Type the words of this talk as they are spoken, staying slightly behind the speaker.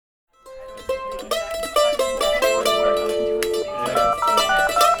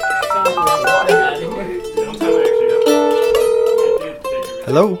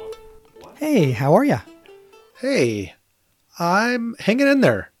Hello? Hey, how are ya? Hey, I'm hanging in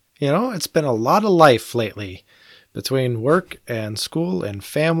there. It's been a lot of life lately between work and school and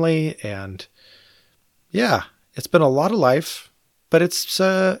family and yeah, it's been a lot of life, but it's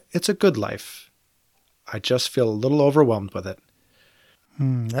a good life. I just feel a little overwhelmed with it.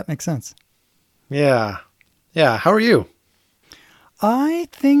 That makes sense. Yeah. Yeah. How are you? I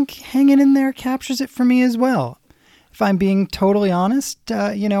think hanging in there captures it for me as well. If I'm being totally honest,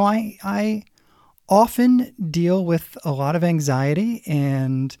 I often deal with a lot of anxiety,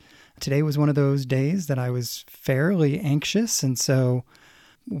 and today was one of those days that I was fairly anxious. And so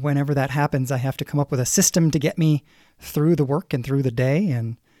whenever that happens, I have to come up with a system to get me through the work and through the day.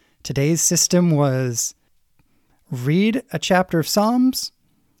 And today's system was read a chapter of Psalms,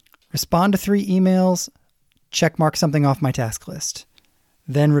 respond to 3 emails, check mark something off my task list,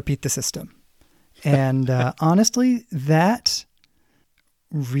 then repeat the system. And honestly, that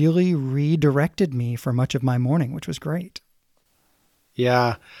really redirected me for much of my morning, which was great.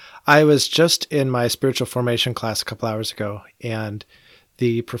 Yeah. I was just in my spiritual formation class a couple hours ago, and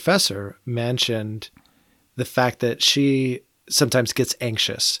the professor mentioned the fact that she sometimes gets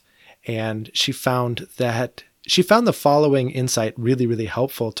anxious, and she found the following insight really, really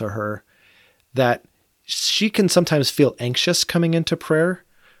helpful to her, that she can sometimes feel anxious coming into prayer,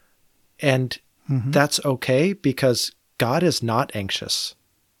 and that's okay because God is not anxious.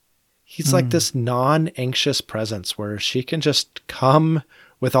 He's like this non-anxious presence where she can just come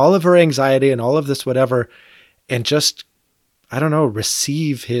with all of her anxiety and all of this whatever and just,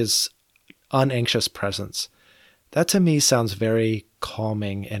 receive his unanxious presence. That to me sounds very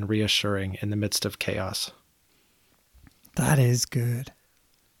calming and reassuring in the midst of chaos. That is good.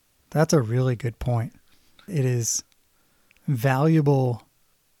 That's a really good point. It is valuable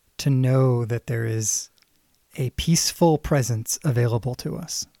to know that there is a peaceful presence available to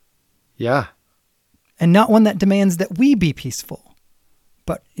us. Yeah. And not one that demands that we be peaceful,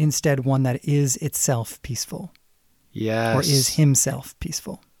 but instead one that is itself peaceful. Yes. Or is himself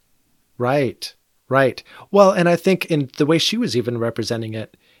peaceful. Right. Well, and I think in the way she was even representing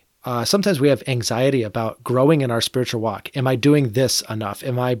it, sometimes we have anxiety about growing in our spiritual walk. Am I doing this enough?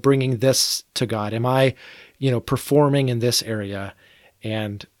 Am I bringing this to God? Am I, performing in this area?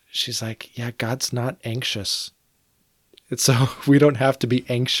 And she's like, yeah, God's not anxious. It's so we don't have to be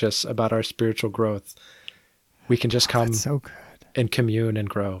anxious about our spiritual growth. We can just come so good. And commune and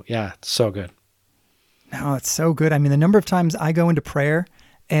grow. Yeah, it's so good. No, it's so good. I mean, the number of times I go into prayer,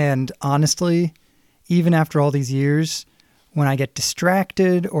 and honestly, even after all these years, when I get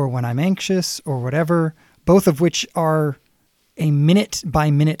distracted or when I'm anxious or whatever, both of which are a minute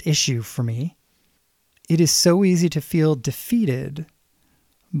by minute issue for me, it is so easy to feel defeated.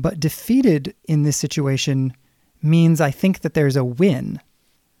 But defeated in this situation means I think that there's a win.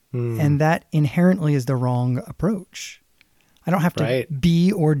 And that inherently is the wrong approach. I don't have to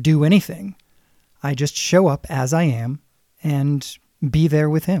be or do anything. I just show up as I am and be there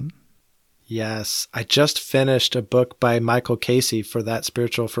with him. Yes. I just finished a book by Michael Casey for that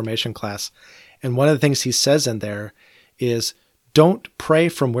spiritual formation class. And one of the things he says in there is, don't pray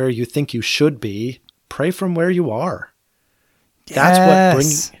from where you think you should be. Pray from where you are.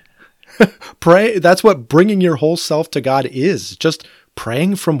 Yes. That's what bringing your whole self to God is. Just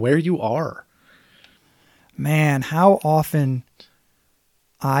praying from where you are. Man, how often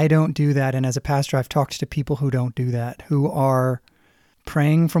I don't do that. And as a pastor, I've talked to people who don't do that, who are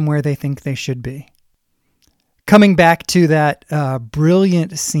praying from where they think they should be. Coming back to that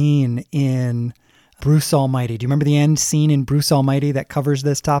brilliant scene in Bruce Almighty. Do you remember the end scene in Bruce Almighty that covers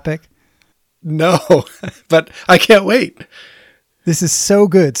this topic? No, but I can't wait. This is so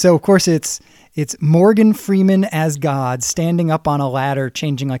good. So, of course, it's Morgan Freeman as God standing up on a ladder,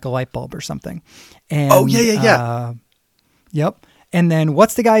 changing like a light bulb or something. And, yeah. Yep. And then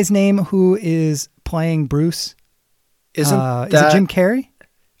what's the guy's name who is playing Bruce? Is it Jim Carrey?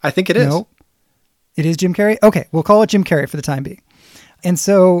 I think it is. No, it is Jim Carrey. Okay, we'll call it Jim Carrey for the time being. And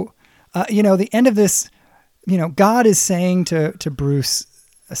so, the end of this, God is saying to Bruce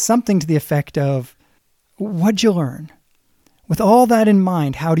something to the effect of, what'd you learn? With all that in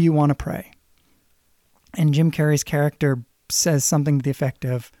mind, how do you want to pray? And Jim Carrey's character says something to the effect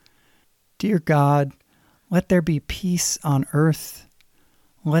of, dear God, let there be peace on earth.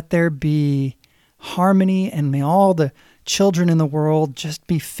 Let there be harmony, and may all the children in the world just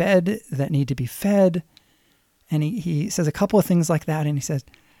be fed that need to be fed. And he says a couple of things like that, and he says,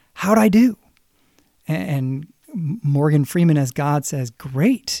 how'd I do? And Morgan Freeman as God says,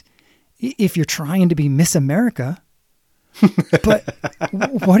 great, if you're trying to be Miss America. But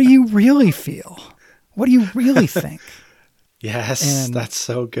what do you really feel? What do you really think? Yes, And that's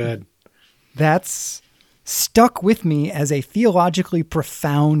so good. that's stuck with me as a theologically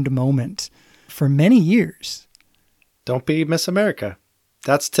profound moment for many years. Don't be Miss America.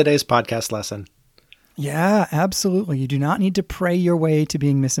 That's today's podcast lesson. Yeah, absolutely. You do not need to pray your way to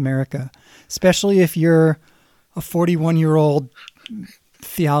being Miss America, especially if you're a 41-year-old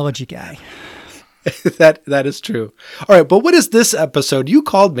theology guy. That is true. All right, but what is this episode? You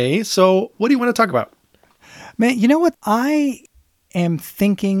called me, so what do you want to talk about? Man, you know what? I am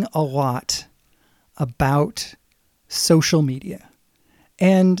thinking a lot about social media.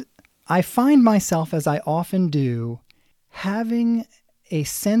 And I find myself, as I often do, having a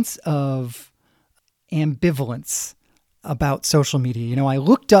sense of ambivalence about social media. You know, I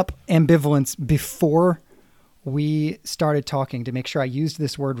looked up ambivalence before we started talking to make sure I used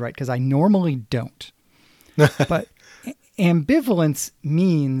this word right, because I normally don't. But ambivalence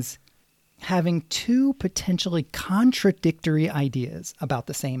means having two potentially contradictory ideas about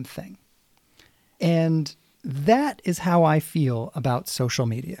the same thing. And that is how I feel about social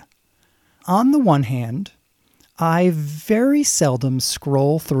media. On the one hand, I very seldom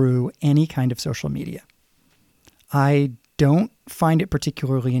scroll through any kind of social media. I don't find it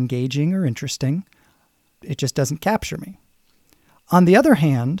particularly engaging or interesting. It just doesn't capture me. On the other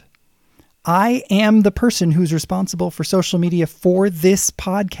hand, I am the person who's responsible for social media for this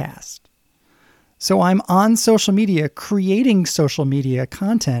podcast. So I'm on social media, creating social media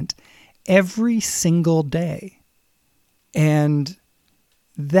content every single day. And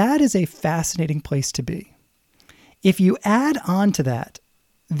that is a fascinating place to be. If you add on to that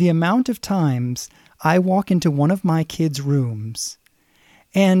the amount of times I walk into one of my kids' rooms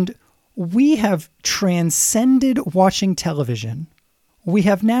and we have transcended watching television. We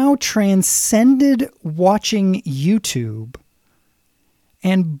have now transcended watching YouTube.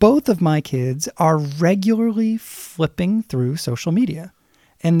 And both of my kids are regularly flipping through social media.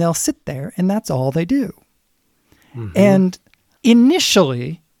 And they'll sit there and that's all they do. Mm-hmm. And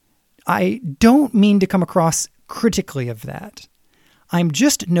initially, I don't mean to come across critically of that. I'm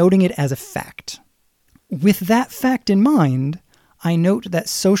just noting it as a fact. With that fact in mind, I note that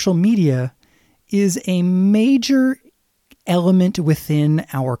social media is a major element within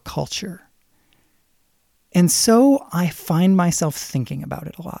our culture. And so I find myself thinking about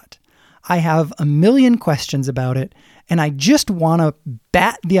it a lot. I have a million questions about it, and I just want to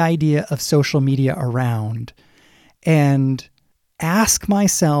bat the idea of social media around and ask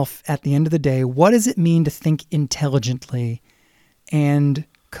myself at the end of the day, what does it mean to think intelligently and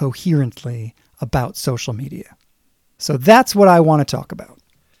coherently about social media? So that's what I want to talk about.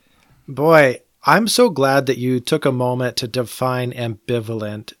 Boy, I'm so glad that you took a moment to define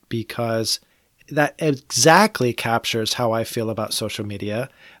ambivalent, because that exactly captures how I feel about social media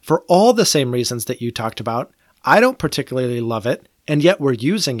for all the same reasons that you talked about. I don't particularly love it, and yet we're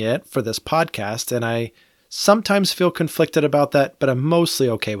using it for this podcast, and I sometimes feel conflicted about that, but I'm mostly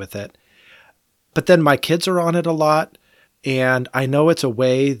okay with it. But then my kids are on it a lot, and I know it's a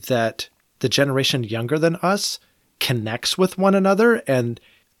way that the generation younger than us connects with one another, and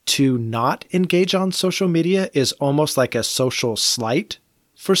to not engage on social media is almost like a social slight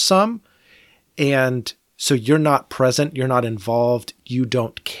for some. And so you're not present, you're not involved, you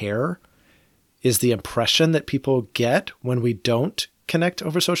don't care, is the impression that people get when we don't connect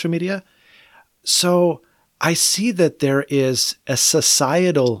over social media. So I see that there is a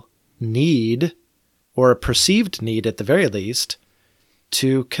societal need, or a perceived need at the very least,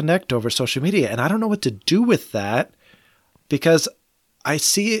 to connect over social media. And I don't know what to do with that, because I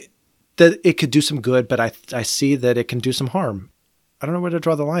see that it could do some good, but I see that it can do some harm. I don't know where to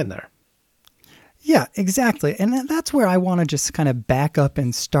draw the line there. Yeah, exactly. And that's where I want to just kind of back up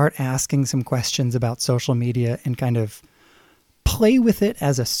and start asking some questions about social media and kind of play with it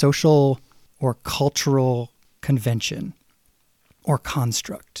as a social or cultural convention or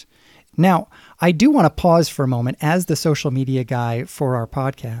construct. Now, I do want to pause for a moment as the social media guy for our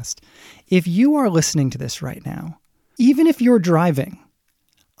podcast. If you are listening to this right now, even if you're driving,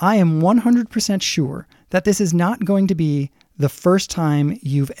 I am 100% sure that this is not going to be the first time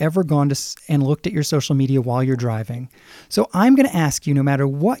you've ever gone to and looked at your social media while you're driving. So I'm going to ask you, no matter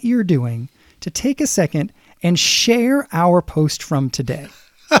what you're doing, to take a second and share our post from today.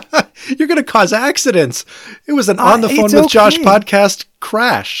 You're going to cause accidents. It was an On the Phone with Josh podcast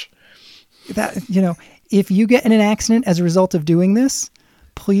crash. That, if you get in an accident as a result of doing this,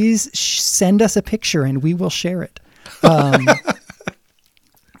 please send us a picture and we will share it.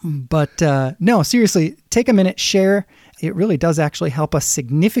 But no, seriously, take a minute, share. It really does actually help us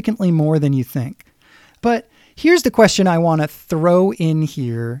significantly more than you think. But here's the question I want to throw in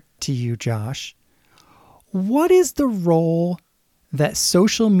here to you, Josh. what is the role that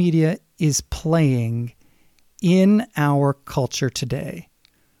social media is playing in our culture today?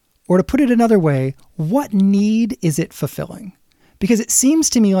 Or to put it another way, what need is it fulfilling? Because it seems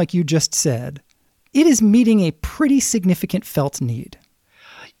to me, like you just said, it is meeting a pretty significant felt need.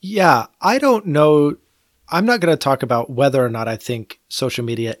 Yeah, I don't know. I'm not going to talk about whether or not I think social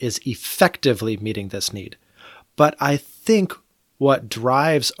media is effectively meeting this need. But I think what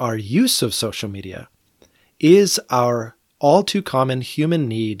drives our use of social media is our all too common human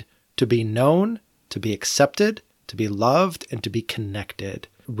need to be known, to be accepted, to be loved, and to be connected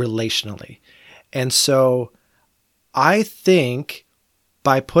relationally. And so I think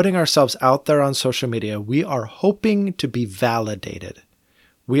by putting ourselves out there on social media, we are hoping to be validated.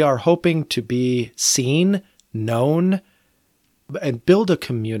 We are hoping to be seen, known, and build a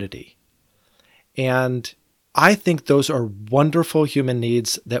community. And I think those are wonderful human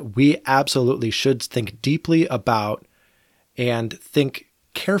needs that we absolutely should think deeply about and think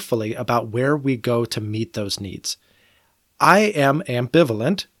carefully about where we go to meet those needs. I am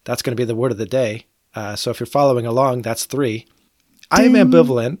ambivalent. That's going to be the word of the day. So if you're following along, that's 3. I am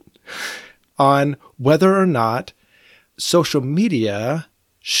ambivalent on whether or not social media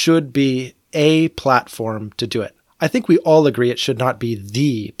should be a platform to do it. I think we all agree it should not be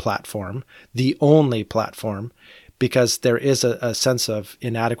the platform, the only platform, because there is a sense of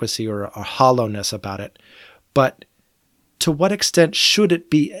inadequacy or a hollowness about it. But to what extent should it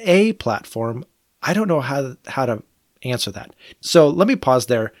be a platform? I don't know how to answer that. So let me pause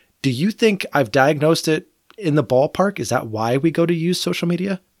there. Do you think I've diagnosed it in the ballpark? Is that why we go to use social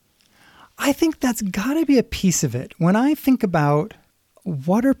media? I think that's got to be a piece of it. When I think about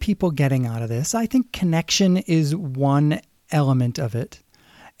what are people getting out of this, I think connection is one element of it.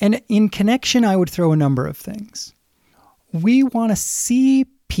 And in connection, I would throw a number of things. We want to see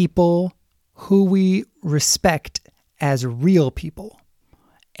people who we respect as real people,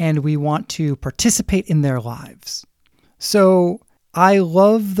 and we want to participate in their lives. So I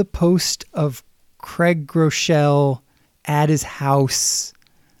love the post of Craig Groeschel at his house,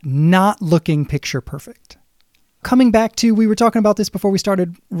 not looking picture perfect. Coming back to, we were talking about this before we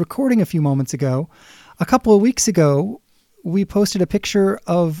started recording a few moments ago. A couple of weeks ago, we posted a picture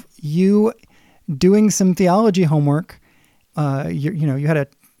of you doing some theology homework. You had a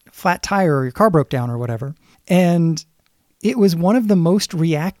flat tire or your car broke down or whatever. And it was one of the most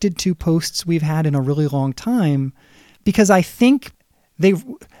reacted to posts we've had in a really long time, because I think we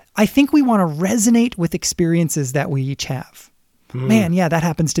want to resonate with experiences that we each have. Man, yeah, that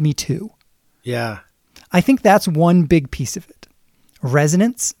happens to me too. Yeah. I think that's one big piece of it.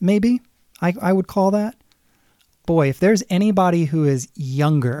 Resonance, maybe, I would call that. Boy, if there's anybody who is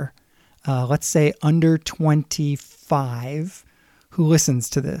younger, let's say under 25, who listens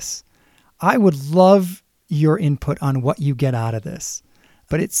to this, I would love your input on what you get out of this.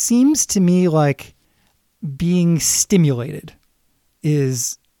 But it seems to me like being stimulated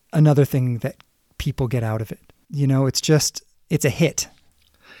is another thing that people get out of it. It's a hit.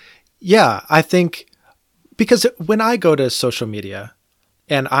 Yeah, I think because when I go to social media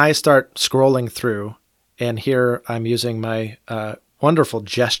and I start scrolling through, and here I'm using my wonderful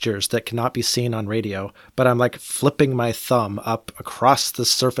gestures that cannot be seen on radio, but I'm like flipping my thumb up across the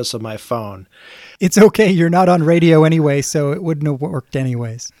surface of my phone. It's okay. You're not on radio anyway, so it wouldn't have worked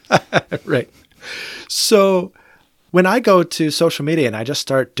anyways. Right. So when I go to social media and I just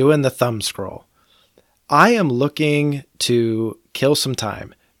start doing the thumb scroll, I am looking to kill some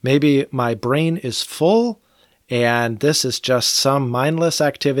time. Maybe my brain is full and this is just some mindless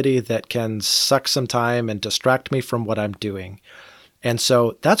activity that can suck some time and distract me from what I'm doing. And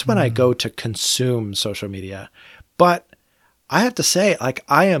so that's when I go to consume social media. But I have to say,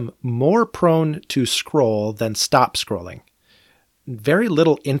 I am more prone to scroll than stop scrolling. Very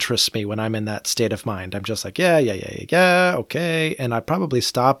little interests me when I'm in that state of mind. I'm just like, yeah, okay. And I probably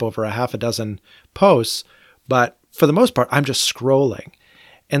stop over a half a dozen posts, but for the most part, I'm just scrolling.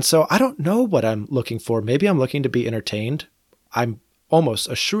 And so I don't know what I'm looking for. Maybe I'm looking to be entertained. I'm almost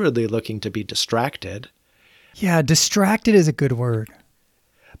assuredly looking to be distracted. Yeah, distracted is a good word.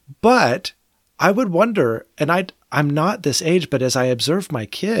 But I would wonder, and I'm not this age, but as I observe my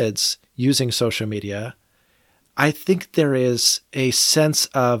kids using social media, I think there is a sense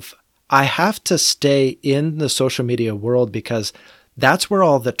of I have to stay in the social media world because that's where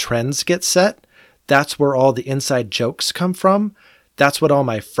all the trends get set. That's where all the inside jokes come from. That's what all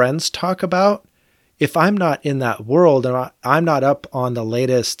my friends talk about. If I'm not in that world and I'm not up on the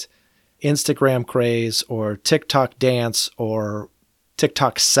latest Instagram craze or TikTok dance or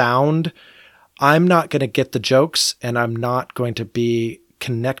TikTok sound, I'm not going to get the jokes and I'm not going to be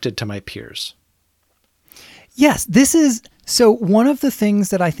connected to my peers. Yes, this is so one of the things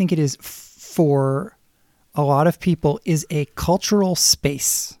that I think it is for a lot of people is a cultural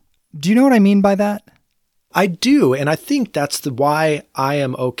space. Do you know what I mean by that? I do. And I think that's why I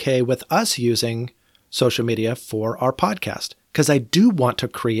am okay with us using social media for our podcast, because I do want to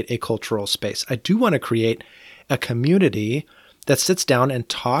create a cultural space. I do want to create a community that sits down and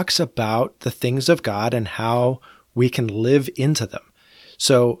talks about the things of God and how we can live into them.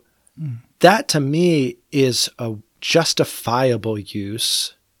 So that to me is a justifiable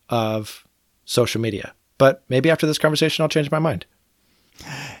use of social media. But maybe after this conversation, I'll change my mind.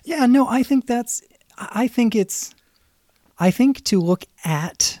 Yeah, no, I think to look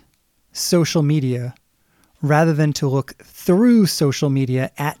at social media rather than to look through social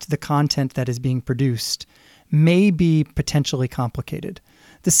media at the content that is being produced may be potentially complicated.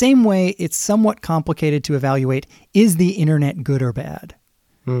 The same way it's somewhat complicated to evaluate, is the internet good or bad?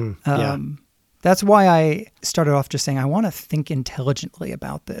 Yeah. That's why I started off just saying I want to think intelligently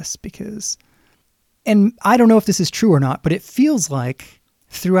about this because, and I don't know if this is true or not, but it feels like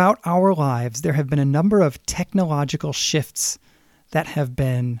throughout our lives, there have been a number of technological shifts that have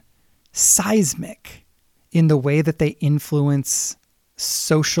been seismic in the way that they influence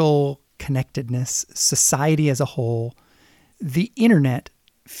social connectedness, society as a whole. The internet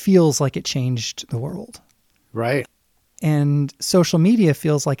feels like it changed the world. Right. And social media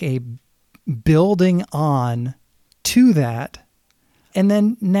feels like a building on to that. And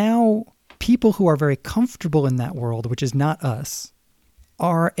then now people who are very comfortable in that world, which is not us,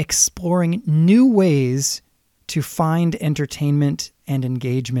 are exploring new ways to find entertainment and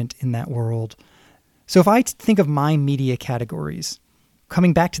engagement in that world. So if I think of my media categories,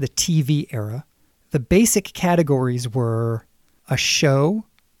 coming back to the TV era, the basic categories were a show,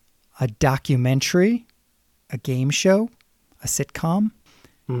 a documentary, a game show, a sitcom.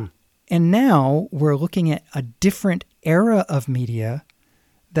 And now we're looking at a different era of media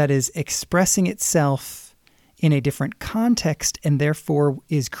that is expressing itself in a different context and therefore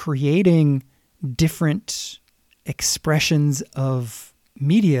is creating different expressions of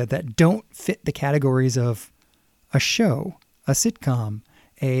media that don't fit the categories of a show, a sitcom,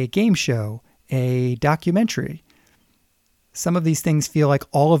 a game show, a documentary. Some of these things feel like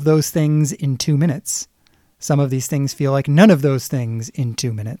all of those things in 2 minutes. Some of these things feel like none of those things in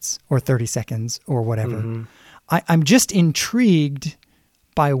 2 minutes or 30 seconds or whatever. Mm-hmm. I'm just intrigued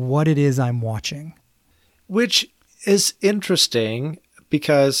by what it is I'm watching. Which is interesting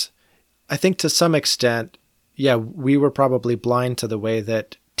because I think to some extent, yeah, we were probably blind to the way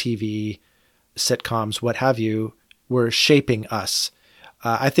that TV, sitcoms, what have you, were shaping us.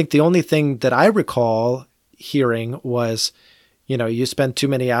 I think the only thing that I recall hearing was, you spend too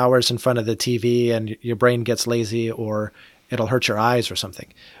many hours in front of the TV and your brain gets lazy or it'll hurt your eyes or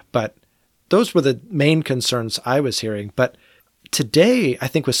something. But those were the main concerns I was hearing. But today, I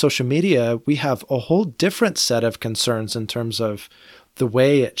think with social media, we have a whole different set of concerns in terms of the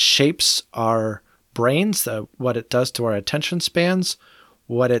way it shapes our brains, what it does to our attention spans,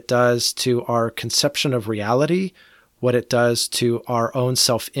 what it does to our conception of reality, what it does to our own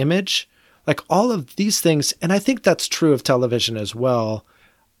self-image, like all of these things. And I think that's true of television as well.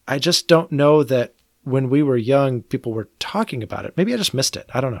 I just don't know that when we were young, people were talking about it. Maybe I just missed it.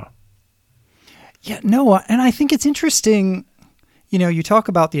 I don't know. Yeah, no. And I think it's interesting. You talk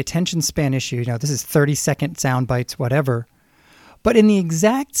about the attention span issue. This is 30-second sound bites, whatever. But in the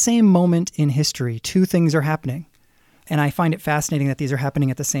exact same moment in history, two things are happening. And I find it fascinating that these are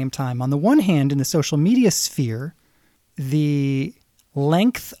happening at the same time. On the one hand, in the social media sphere, the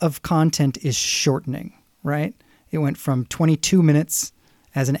length of content is shortening, right? It went from 22 minutes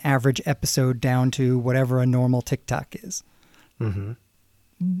as an average episode down to whatever a normal TikTok is. Mm-hmm.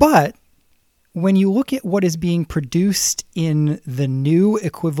 But when you look at what is being produced in the new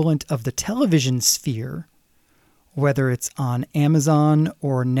equivalent of the television sphere, whether it's on Amazon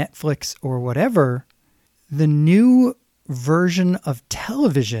or Netflix or whatever, the new version of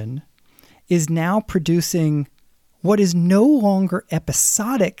television is now producing what is no longer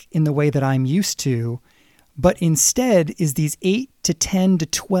episodic in the way that I'm used to, but instead is these 8 to 10 to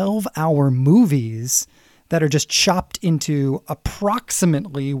 12 hour movies that are just chopped into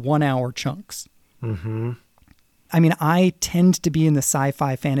approximately 1 hour chunks. Mm-hmm. I mean, I tend to be in the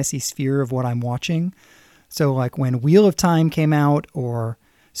sci-fi fantasy sphere of what I'm watching. So like when Wheel of Time came out or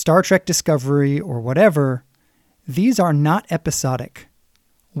Star Trek Discovery or whatever, these are not episodic.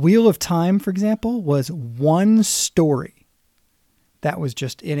 Wheel of Time, for example, was one story. It was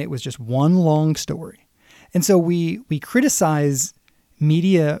just one long story. And so we criticize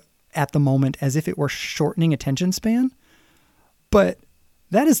media at the moment as if it were shortening attention span, but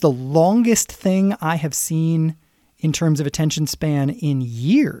That is the longest thing I have seen in terms of attention span in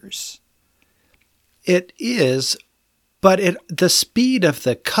years. It is, but the speed of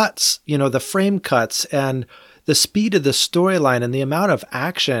the cuts, the frame cuts and the speed of the storyline and the amount of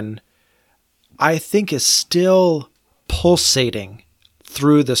action, I think is still pulsating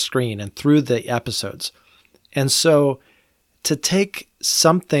through the screen and through the episodes. And so to take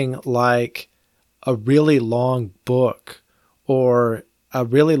something like a really long book or a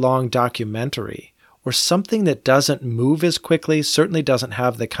really long documentary or something that doesn't move as quickly, certainly doesn't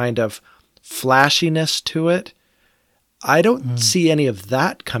have the kind of flashiness to it, I don't see any of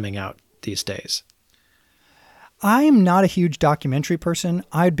that coming out these days. I'm not a huge documentary person.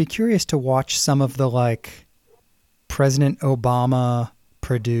 I'd be curious to watch some of the President Obama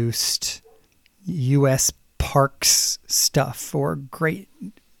produced U.S. parks stuff or great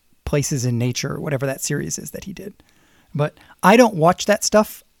places in nature, whatever that series is that he did. But I don't watch that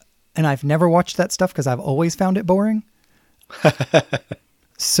stuff, and I've never watched that stuff because I've always found it boring.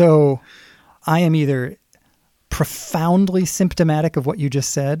 So I am either profoundly symptomatic of what you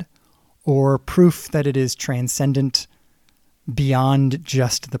just said or proof that it is transcendent beyond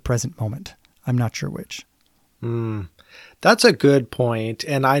just the present moment. I'm not sure which. That's a good point.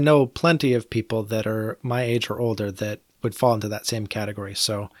 And I know plenty of people that are my age or older that would fall into that same category.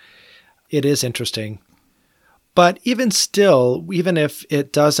 So it is interesting. But even still, even if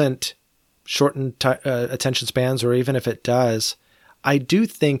it doesn't shorten attention spans, or even if it does, I do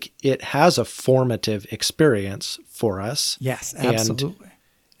think it has a formative experience for us. Yes, absolutely. And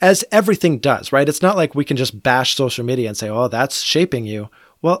as everything does, right? It's not like we can just bash social media and say, oh, that's shaping you.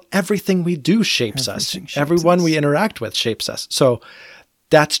 Well, everything we do shapes us. Everyone we interact with shapes us. So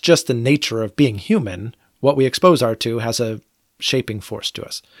that's just the nature of being human. What we expose our to has a shaping force to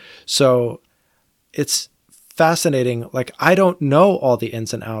us. So it's fascinating. I don't know all the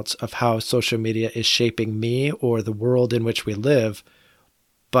ins and outs of how social media is shaping me or the world in which we live,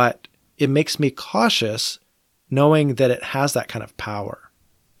 but it makes me cautious knowing that it has that kind of power.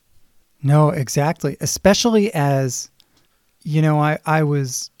 No, exactly. Especially as, I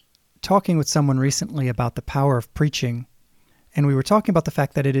was talking with someone recently about the power of preaching, and we were talking about the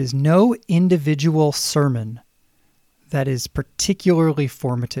fact that it is no individual sermon that is particularly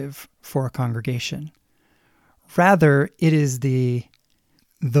formative for a congregation. Rather, it is the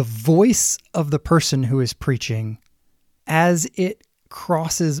voice of the person who is preaching as it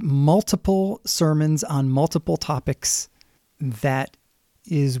crosses multiple sermons on multiple topics that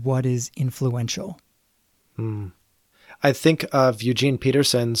is what is influential. I think of Eugene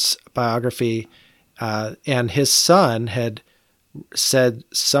Peterson's biography, and his son had said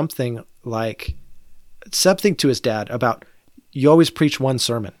something to his dad about, you always preach one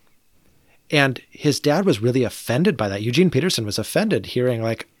sermon. And his dad was really offended by that. Eugene Peterson was offended hearing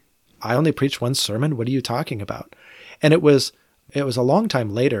I only preach one sermon. What are you talking about? And it was a long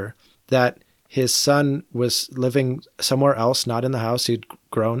time later that his son was living somewhere else, not in the house. He'd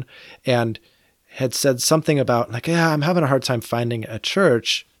grown and had said something about I'm having a hard time finding a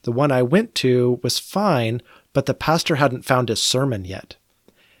church. The one I went to was fine, but the pastor hadn't found his sermon yet.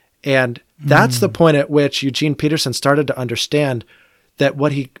 And that's the point at which Eugene Peterson started to understand that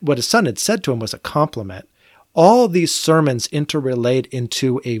what his son had said to him was a compliment. All these sermons interrelate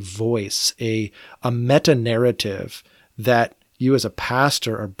into a voice, a meta-narrative that you as a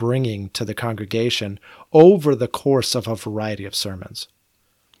pastor are bringing to the congregation over the course of a variety of sermons.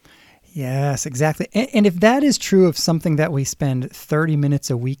 Yes, exactly. And if that is true of something that we spend 30 minutes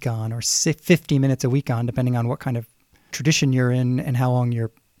a week on or 50 minutes a week on, depending on what kind of tradition you're in and how long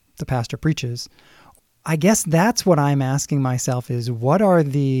the pastor preaches, I guess that's what I'm asking myself is, what are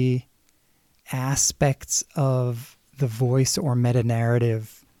the aspects of the voice or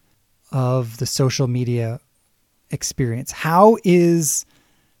meta-narrative of the social media experience? How is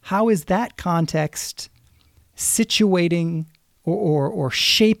that context situating or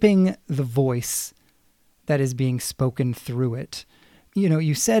shaping the voice that is being spoken through it?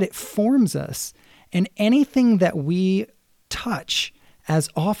 You said it forms us, and anything that we touch, as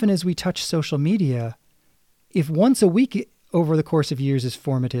often as we touch social media, if once a week over the course of years is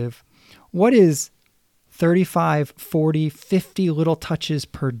formative, what is 35, 40, 50 little touches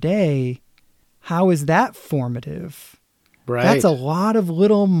per day? How is that formative? Right. That's a lot of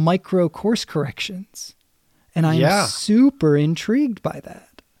little micro course corrections. And I'm super intrigued by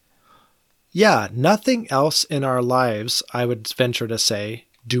that. Yeah, nothing else in our lives, I would venture to say,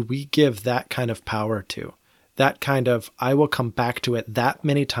 do we give that kind of power to. That kind of, I will come back to it that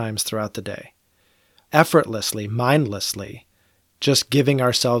many times throughout the day. Effortlessly, mindlessly, just giving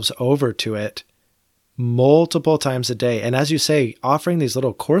ourselves over to it multiple times a day. And as you say, offering these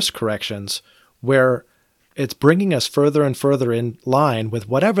little course corrections where it's bringing us further and further in line with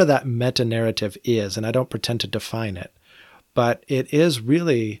whatever that meta-narrative is. And I don't pretend to define it, but it is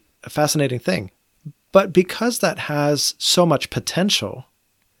really a fascinating thing. But because that has so much potential,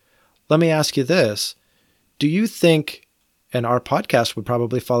 let me ask you this. Do you think, and our podcast would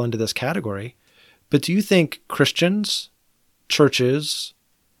probably fall into this category, but do you think Christians, churches,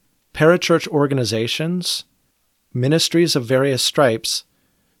 parachurch organizations, ministries of various stripes,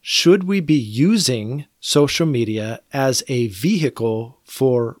 should we be using social media as a vehicle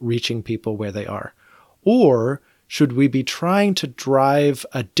for reaching people where they are? Or should we be trying to drive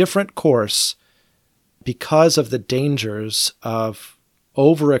a different course because of the dangers of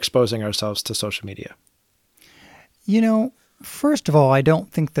overexposing ourselves to social media? First of all, I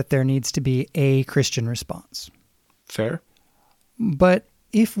don't think that there needs to be a Christian response. Fair. But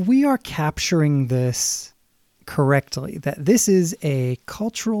if we are capturing this correctly, that this is a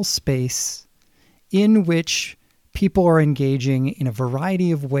cultural space in which people are engaging in a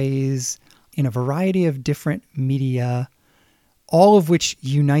variety of ways, in a variety of different media, all of which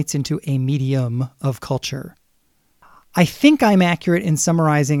unites into a medium of culture. I think I'm accurate in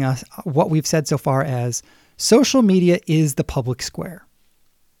summarizing what we've said so far as social media is the public square.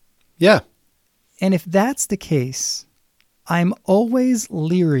 Yeah. And if that's the case, I'm always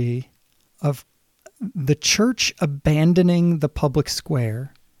leery of the church abandoning the public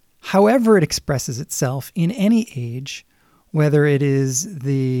square, however it expresses itself in any age, whether it is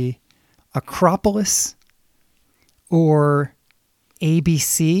the Acropolis or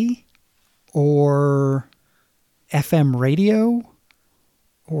ABC or FM radio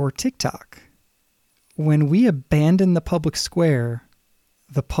or TikTok. When we abandon the public square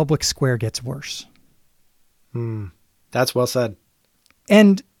gets worse. That's well said.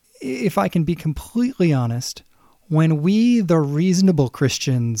 And if I can be completely honest, when we, the reasonable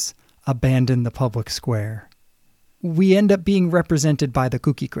Christians, abandon the public square, we end up being represented by the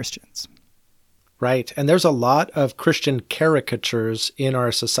kooky Christians. Right. And there's a lot of Christian caricatures in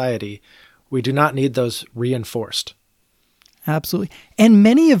our society. We do not need those reinforced. Absolutely. And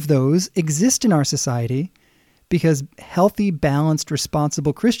many of those exist in our society because healthy, balanced,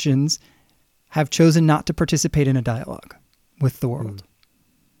 responsible Christians have chosen not to participate in a dialogue with the world.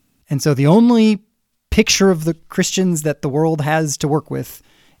 And so the only picture of the Christians that the world has to work with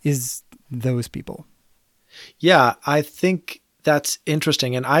is those people. Yeah, I think that's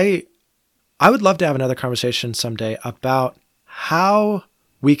interesting. And I would love to have another conversation someday about how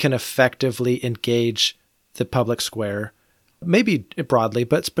we can effectively engage the public square, maybe broadly,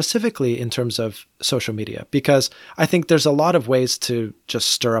 but specifically in terms of social media, because I think there's a lot of ways to just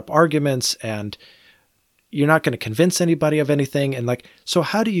stir up arguments and you're not going to convince anybody of anything. And so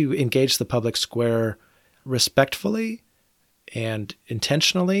how do you engage the public square respectfully and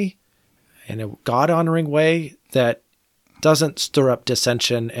intentionally in a God-honoring way that doesn't stir up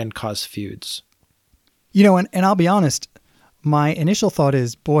dissension and cause feuds? And I'll be honest, my initial thought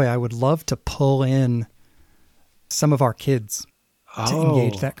is, boy, I would love to pull in some of our kids to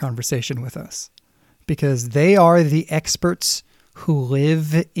engage that conversation with us, because they are the experts who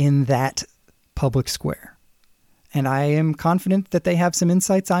live in that public square. And I am confident that they have some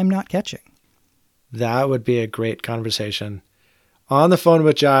insights I'm not catching. That would be a great conversation. On the Phone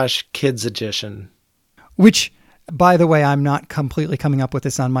with Josh, Kids Edition. Which, by the way, I'm not completely coming up with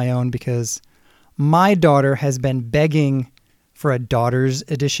this on my own, because my daughter has been begging for a daughter's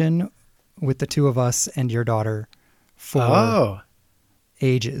edition with the two of us and your daughter for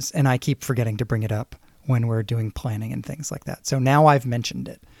ages. And I keep forgetting to bring it up when we're doing planning and things like that. So now I've mentioned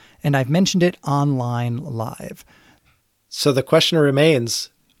it, and I've mentioned it online live. So the question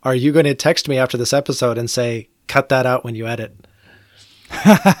remains, are you going to text me after this episode and say, cut that out when you edit?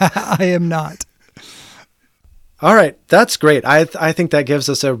 I am not. All right. That's great. I think that gives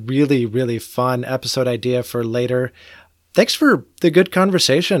us a really, really fun episode idea for later. Thanks for the good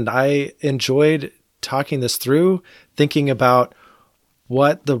conversation. I enjoyed talking this through, thinking about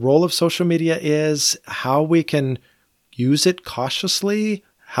what the role of social media is, how we can use it cautiously,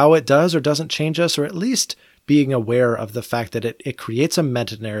 how it does or doesn't change us, or at least being aware of the fact that it creates a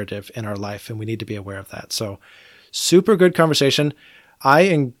meta-narrative in our life, and we need to be aware of that. So super good conversation. I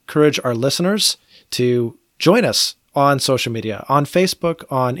encourage our listeners to join us on social media, on Facebook,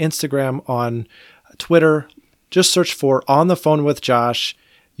 on Instagram, on Twitter. Just search for On the Phone with Josh.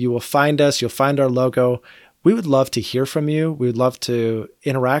 You will find us. You'll find our logo. We would love to hear from you. We would love to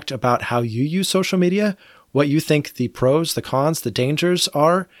interact about how you use social media, what you think the pros, the cons, the dangers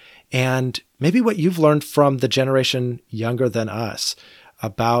are, and maybe what you've learned from the generation younger than us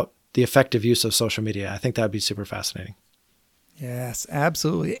about the effective use of social media. I think that would be super fascinating. Yes,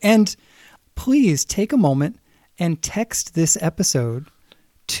 absolutely. And please take a moment and text this episode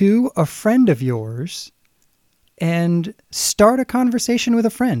to a friend of yours and start a conversation with a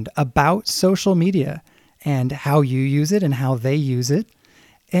friend about social media and how you use it and how they use it,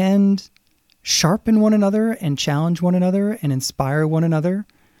 and sharpen one another and challenge one another and inspire one another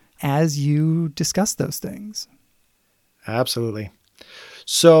as you discuss those things. Absolutely.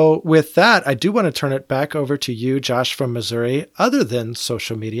 So with that, I do want to turn it back over to you, Josh, from Missouri. Other than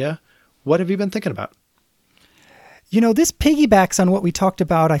social media, what have you been thinking about? This piggybacks on what we talked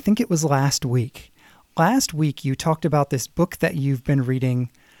about, I think it was last week. Last week, you talked about this book that you've been reading,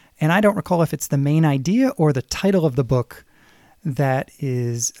 and I don't recall if it's the main idea or the title of the book, that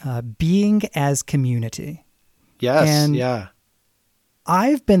is Being as Community. Yes, and yeah.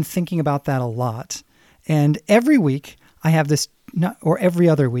 I've been thinking about that a lot. And every week, I have this, or every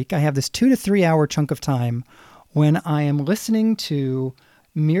other week, I have this 2 to 3 hour chunk of time when I am listening to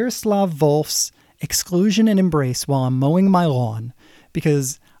Miroslav Volf's Exclusion and Embrace while I'm mowing my lawn,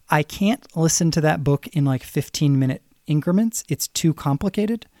 because I can't listen to that book in like 15-minute increments. It's too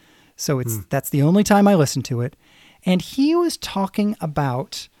complicated. So that's the only time I listen to it. And he was talking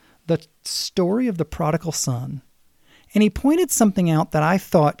about the story of the prodigal son. And he pointed something out that I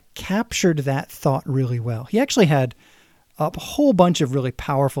thought captured that thought really well. He actually had a whole bunch of really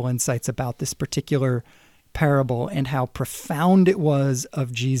powerful insights about this particular parable and how profound it was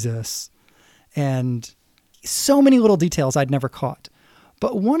of Jesus. And so many little details I'd never caught.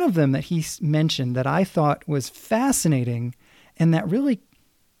 But one of them that he mentioned that I thought was fascinating and that really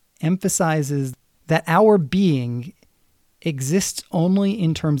emphasizes that our being exists only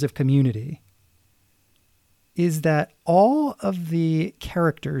in terms of community is that all of the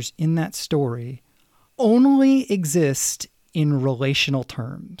characters in that story only exist in relational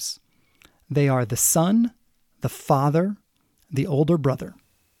terms. They are the son, the father, the older brother.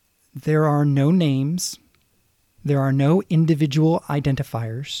 There are no names. There are no individual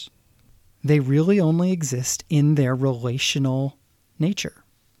identifiers. They really only exist in their relational nature.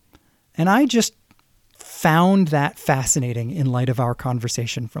 And I just found that fascinating in light of our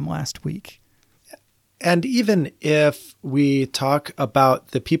conversation from last week. And even if we talk about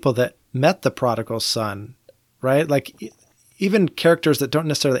the people that met the prodigal son, right? Like even characters that don't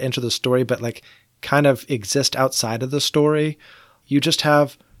necessarily enter the story, but like kind of exist outside of the story, you just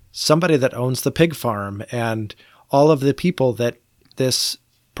have somebody that owns the pig farm and all of the people that this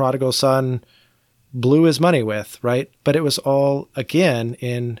prodigal son blew his money with, right? But it was all, again,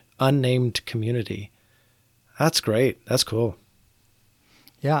 in unnamed community. That's great. That's cool.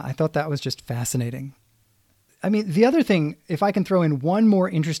 Yeah, I thought that was just fascinating. I mean, the other thing, if I can throw in one more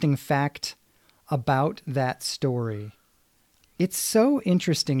interesting fact about that story, it's so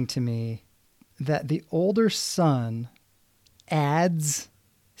interesting to me that the older son adds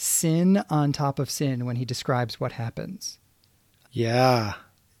sin on top of sin when he describes what happens. Yeah.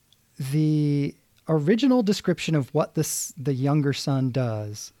 The original description of what the younger son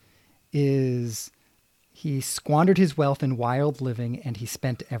does is he squandered his wealth in wild living and he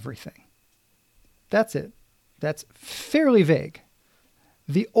spent everything. That's it. That's fairly vague.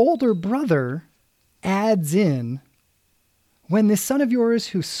 The older brother adds in, when this son of yours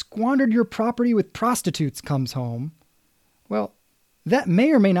who squandered your property with prostitutes comes home, well, that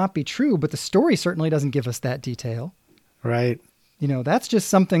may or may not be true, but the story certainly doesn't give us that detail. Right. That's just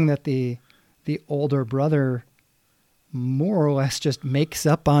something that the older brother more or less just makes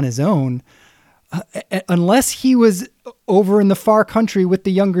up on his own. Unless he was over in the far country with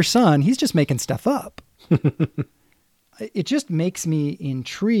the younger son, he's just making stuff up. It just makes me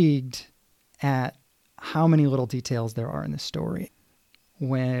intrigued at how many little details there are in this story.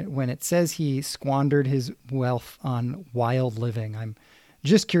 When it says he squandered his wealth on wild living, I'm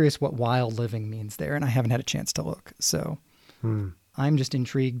just curious what wild living means there, and I haven't had a chance to look. So I'm just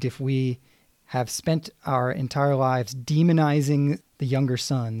intrigued if we have spent our entire lives demonizing the younger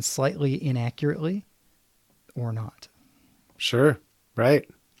son slightly inaccurately or not. Sure. Right.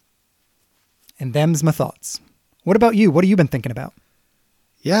 And them's my thoughts. What about you? What have you been thinking about?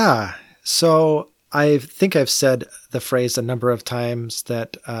 Yeah. So I think I've said the phrase a number of times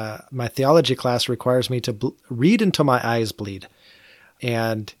that my theology class requires me to read until my eyes bleed.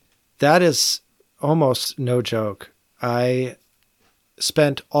 And that is almost no joke. I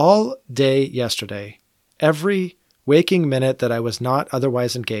spent all day yesterday, every waking minute that I was not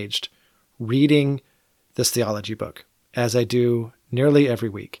otherwise engaged, reading this theology book, as I do nearly every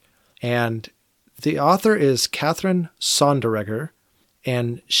week. And the author is Catherine Sonderegger,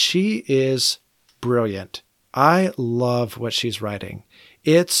 and she is brilliant. I love what she's writing.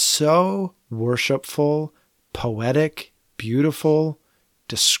 It's so worshipful, poetic, beautiful,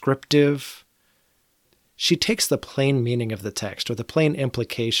 descriptive. She takes the plain meaning of the text or the plain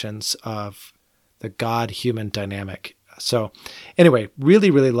implications of the God-human dynamic. So anyway,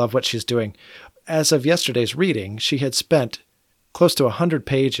 really, really love what she's doing. As of yesterday's reading, she had spent close to 100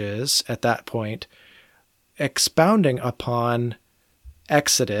 pages at that point expounding upon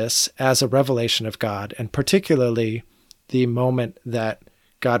Exodus as a revelation of God, and particularly the moment that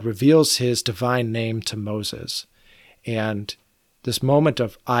God reveals his divine name to Moses, and this moment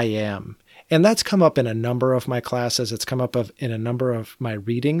of I am. And that's come up in a number of my classes. It's come up in a number of my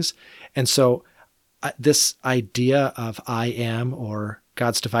readings. And so this idea of I am, or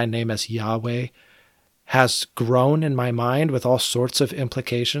God's divine name as Yahweh, has grown in my mind with all sorts of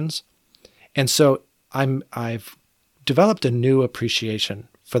implications. And so I've developed a new appreciation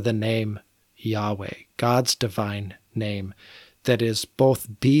for the name Yahweh, God's divine name, that is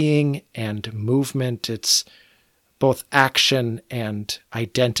both being and movement. It's both action and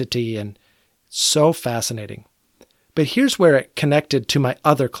identity, and so fascinating. But here's where it connected to my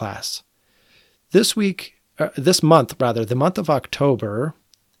other class. The month of October,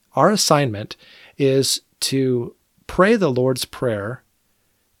 our assignment is to pray the Lord's Prayer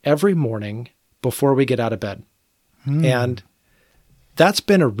every morning before we get out of bed. And that's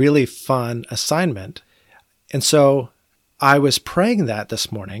been a really fun assignment. And so I was praying that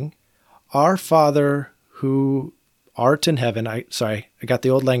this morning. Our Father who art in heaven, I got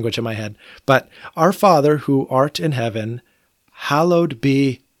the old language in my head, but our Father who art in heaven, hallowed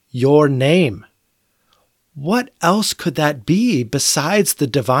be your name. What else could that be besides the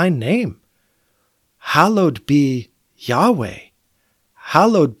divine name? Hallowed be Yahweh.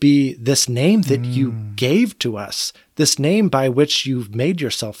 Hallowed be this name that you gave to us, this name by which you've made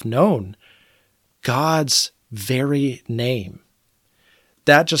yourself known, God's very name.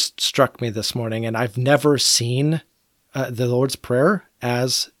 That just struck me this morning, and I've never seen the Lord's Prayer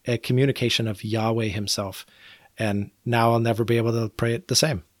as a communication of Yahweh himself, and now I'll never be able to pray it the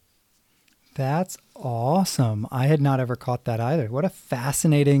same. That's awesome. I had not ever caught that either. What a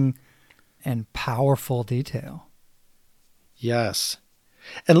fascinating and powerful detail. Yes.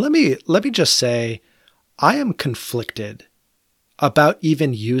 And let me just say, I am conflicted about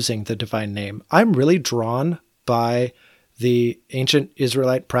even using the divine name. I'm really drawn by the ancient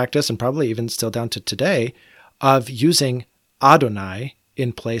Israelite practice, and probably even still down to today, of using Adonai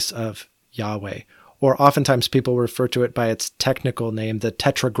in place of Yahweh. Or oftentimes people refer to it by its technical name, the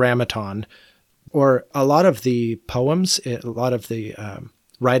Tetragrammaton. Or a lot of the poems, a lot of the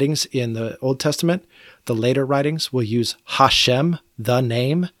writings in the Old Testament, the later writings will use Hashem, the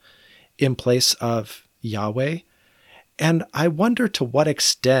name, in place of Yahweh. And I wonder to what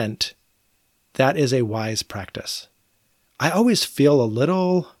extent that is a wise practice. I always feel a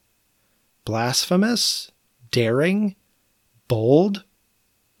little blasphemous, daring, bold,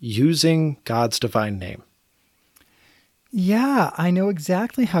 using God's divine name. Yeah, I know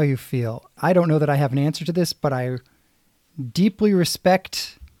exactly how you feel. I don't know that I have an answer to this, but I deeply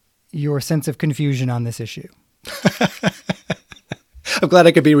respect your sense of confusion on this issue. I'm glad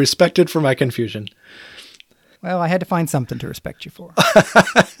I could be respected for my confusion. Well, I had to find something to respect you for.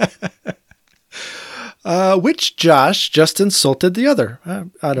 Which Josh just insulted the other?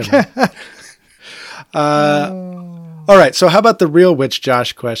 I don't know. All right, so how about the real which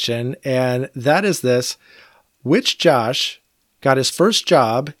Josh question? And that is this. Which Josh got his first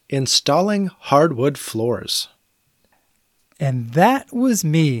job installing hardwood floors? And that was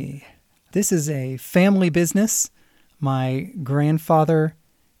me. This is a family business. My grandfather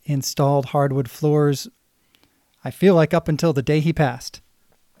installed hardwood floors, I feel like up until the day he passed.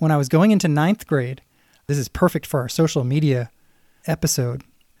 When I was going into 9th grade, this is perfect for our social media episode,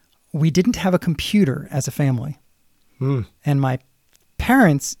 we didn't have a computer as a family. And my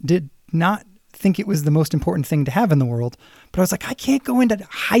parents did not think it was the most important thing to have in the world. But I was like, I can't go into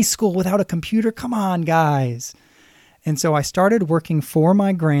high school without a computer. Come on, guys. And so I started working for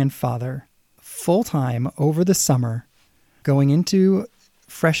my grandfather full-time over the summer, going into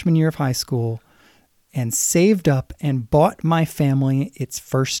freshman year of high school, and saved up and bought my family its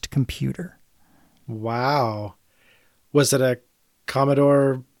first computer. Wow. Was it a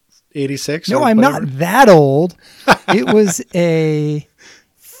Commodore 86? No, I'm not that old. It was a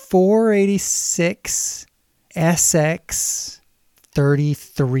 486 SX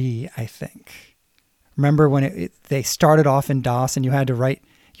 33, I think. Remember when they started off in DOS and you had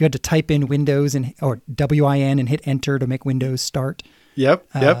to type in Windows or WIN and hit enter to make Windows start. Yep.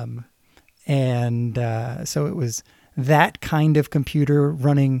 So it was that kind of computer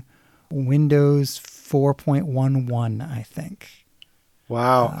running Windows 4.11, I think.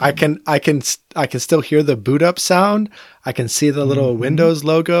 Wow. I can still hear the boot up sound. I can see the little Windows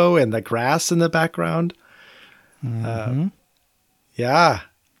logo and the grass in the background. Yeah.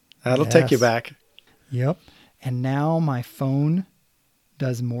 That'll take you back. Yep. And now my phone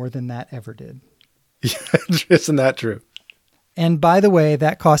does more than that ever did. Isn't that true? And by the way,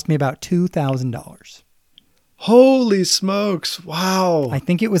 that cost me about $2,000. Holy smokes. Wow. I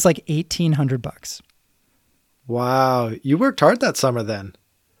think it was like $1,800. Wow. You worked hard that summer then.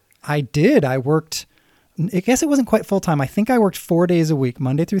 I did. I guess it wasn't quite full time. I think I worked 4 days a week,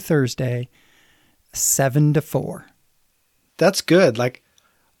 Monday through Thursday, 7 to 4. That's good. Like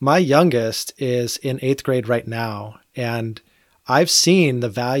my youngest is in 8th grade right now, and I've seen the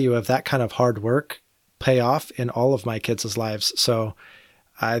value of that kind of hard work pay off in all of my kids' lives. So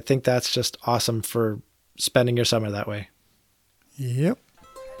I think that's just awesome for spending your summer that way. Yep.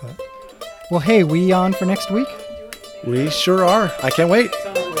 Well, hey, we on for next week? We sure are. I can't wait.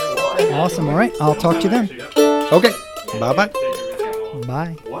 Awesome. All right. I'll talk to you then. Okay. Bye-bye.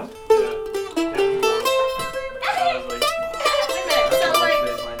 Bye. What?